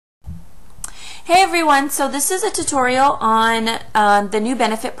Hey everyone, so this is a tutorial on the new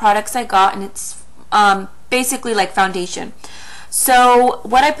Benefit products I got, and it's basically like foundation. So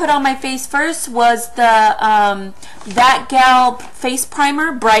what I put on my face first was the That Gal face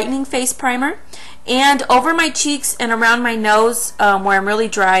primer, brightening face primer, and over my cheeks and around my nose where I'm really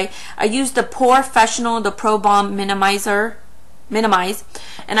dry, I used the Pore Fessional, the Pro Balm Minimize,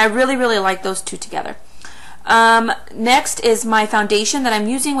 and I really like those two together. Next is my foundation that I'm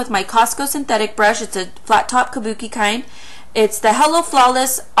using with my Costco synthetic brush. It's a flat top kabuki kind. It's the Hello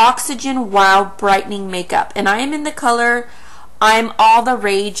Flawless Oxygen Wow Brightening Makeup, and I am in the color I'm All the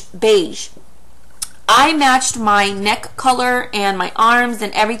Rage Beige. I matched my neck color and my arms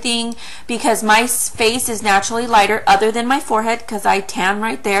and everything because my face is naturally lighter other than my forehead because I tan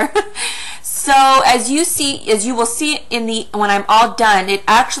right there. So as you will see when I'm all done, it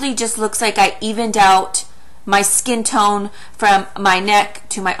actually just looks like I evened out my skin tone from my neck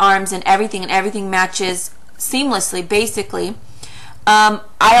to my arms and everything matches seamlessly basically.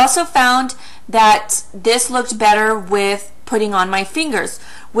 I also found that this looked better with putting on my fingers,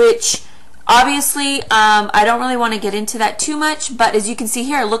 which obviously I don't really want to get into that too much, but as you can see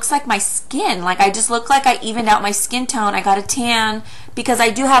here, it looks like my skin, like I just look like I evened out my skin tone. I got a tan because I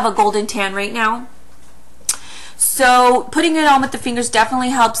do have a golden tan right now. So putting it on with the fingers definitely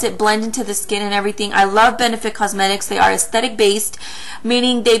helps it blend into the skin and everything. I love Benefit Cosmetics. They are aesthetic based,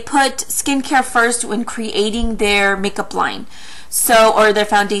 meaning they put skincare first when creating their makeup line, or their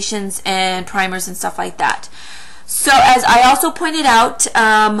foundations and primers and stuff like that. So as I also pointed out,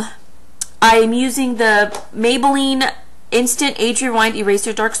 I'm using the Maybelline Instant Age Rewind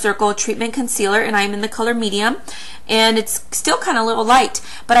Eraser Dark Circle Treatment Concealer, and I'm in the color medium, and it's still kind of a little light,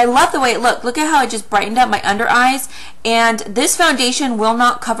 but I love the way it looked. Look at how it just brightened up my under eyes, and this foundation will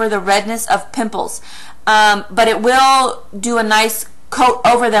not cover the redness of pimples, but it will do a nice coat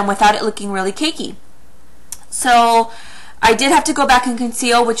over them without it looking really cakey. So I did have to go back and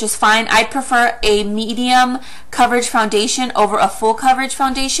conceal, which is fine. I prefer a medium coverage foundation over a full coverage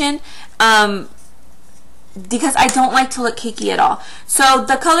foundation because I don't like to look cakey at all. So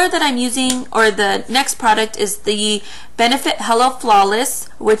the color that I'm using, or the next product, is the Benefit Hello Flawless,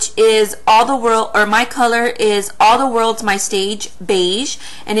 which is All the World, or my color is All the World's My Stage Beige,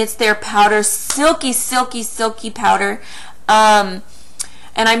 and it's their powder, silky powder. And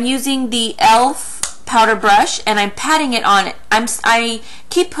I'm using the e.l.f. powder brush, and I'm patting it on it. I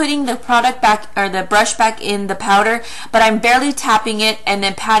keep putting the product back, or the brush back in the powder, but I'm barely tapping it and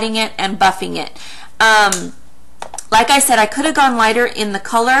then patting it and buffing it. Like I said, I could have gone lighter in the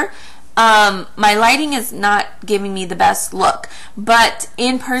color. My lighting is not giving me the best look, but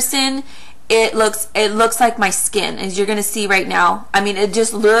in person it looks like my skin, as you're gonna see right now. I mean, it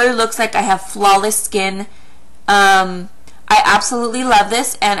just literally looks like I have flawless skin. I absolutely love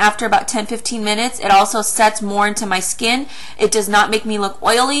this, and after about 10-15 minutes it also sets more into my skin. It does not make me look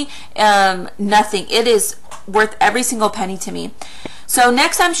oily, nothing. It is worth every single penny to me. So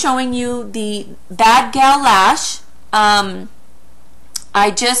next I'm showing you the Bad Gal Lash. I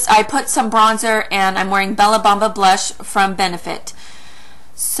put some bronzer, and I'm wearing Bamba blush from Benefit.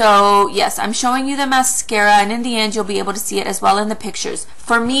 So yes, I'm showing you the mascara, and in the end you'll be able to see it as well in the pictures.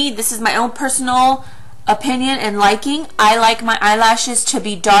 For me, this is my own personal opinion and liking. I like my eyelashes to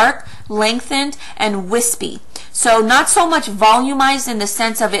be dark, lengthened, and wispy. So not so much volumized in the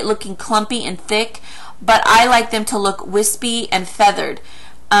sense of it looking clumpy and thick, but I like them to look wispy and feathered.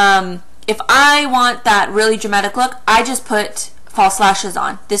 If I want that really dramatic look, I just put false lashes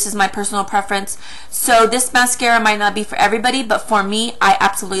on. This is my personal preference. So this mascara might not be for everybody, but for me, I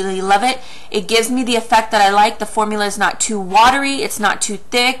absolutely love it. It gives me the effect that I like. The formula is not too watery, it's not too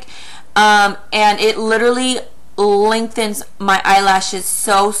thick, and it literally lengthens my eyelashes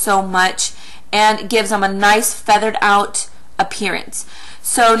so much and gives them a nice feathered out appearance.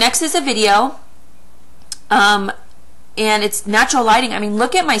 So next is a video, and it's natural lighting. I mean,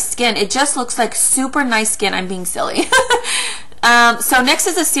 look at my skin. It just looks like super nice skin. I'm being silly. So next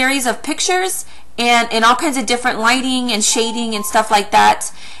is a series of pictures, and in all kinds of different lighting and shading and stuff like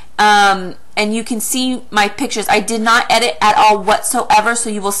that. And you can see my pictures. I did not edit at all whatsoever, so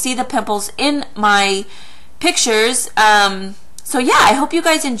you will see the pimples in my pictures. So yeah, I hope you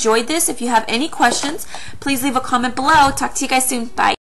guys enjoyed this. If you have any questions, please leave a comment below. Talk to you guys soon. Bye.